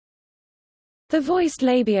The voiced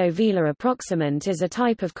labio-velar approximant is a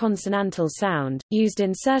type of consonantal sound, used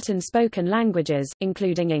in certain spoken languages,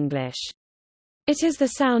 including English. It is the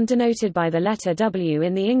sound denoted by the letter W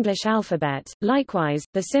in the English alphabet. Likewise,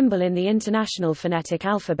 the symbol in the International Phonetic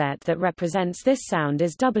Alphabet that represents this sound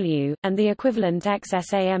is W, and the equivalent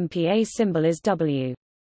XSAMPA symbol is W.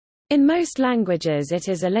 In most languages it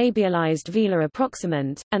is a labialized velar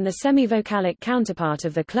approximant, and the semivocalic counterpart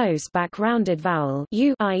of the close back rounded vowel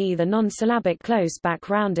U, i.e. the non-syllabic close back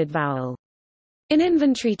rounded vowel. In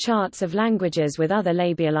inventory charts of languages with other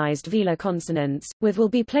labialized velar consonants, with will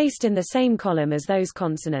be placed in the same column as those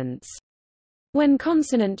consonants. When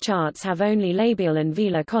consonant charts have only labial and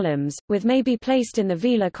velar columns, with may be placed in the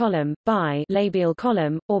velar column, by labial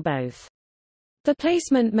column, or both. The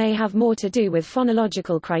placement may have more to do with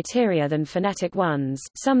phonological criteria than phonetic ones.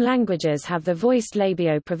 Some languages have the voiced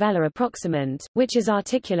labio-prevelar approximant, which is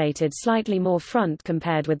articulated slightly more front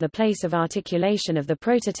compared with the place of articulation of the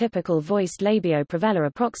prototypical voiced labio-prevelar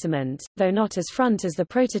approximant, though not as front as the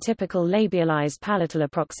prototypical labialized palatal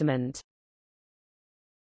approximant.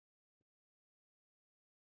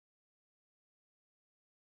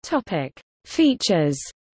 Topic: Features.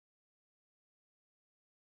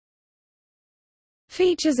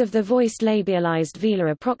 Features of the voiced labialized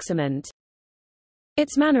velar approximant.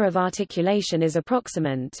 Its manner of articulation is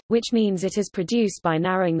approximant, which means it is produced by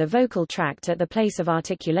narrowing the vocal tract at the place of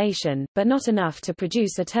articulation, but not enough to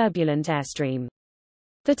produce a turbulent airstream.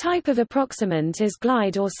 The type of approximant is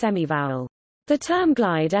glide or semivowel. The term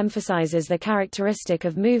glide emphasizes the characteristic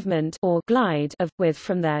of movement or glide of with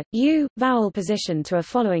from the U vowel position to a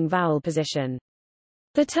following vowel position.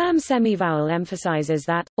 The term semivowel emphasizes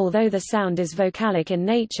that, although the sound is vocalic in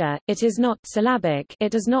nature, it is not syllabic.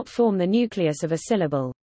 It does not form the nucleus of a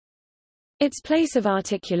syllable. Its place of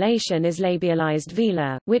articulation is labialized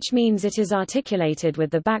velar, which means it is articulated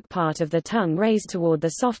with the back part of the tongue raised toward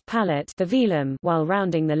the soft palate, the velum, while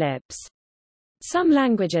rounding the lips. Some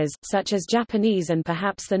languages, such as Japanese and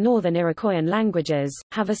perhaps the northern Iroquoian languages,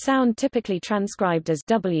 have a sound typically transcribed as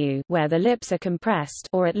W, where the lips are compressed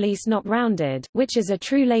or at least not rounded, which is a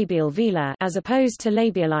true labial velar as opposed to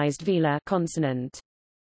labialized velar consonant.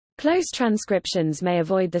 Close transcriptions may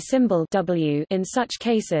avoid the symbol W in such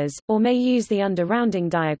cases, or may use the under-rounding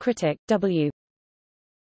diacritic W.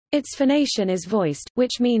 Its phonation is voiced,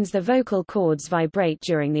 which means the vocal cords vibrate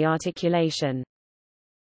during the articulation.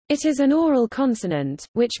 It is an oral consonant,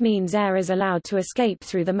 which means air is allowed to escape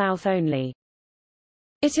through the mouth only.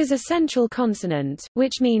 It is a central consonant,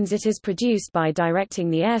 which means it is produced by directing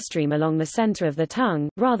the airstream along the center of the tongue,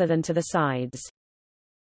 rather than to the sides.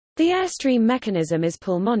 The airstream mechanism is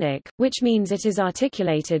pulmonic, which means it is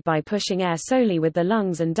articulated by pushing air solely with the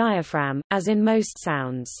lungs and diaphragm, as in most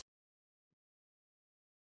sounds.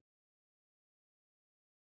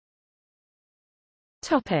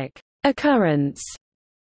 Topic: Occurrence.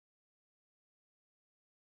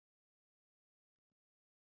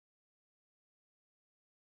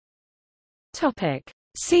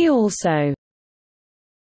 See also: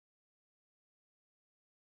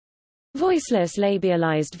 Voiceless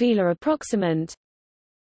labialized velar approximant,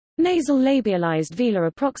 Nasal labialized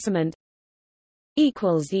velar approximant.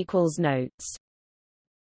 Notes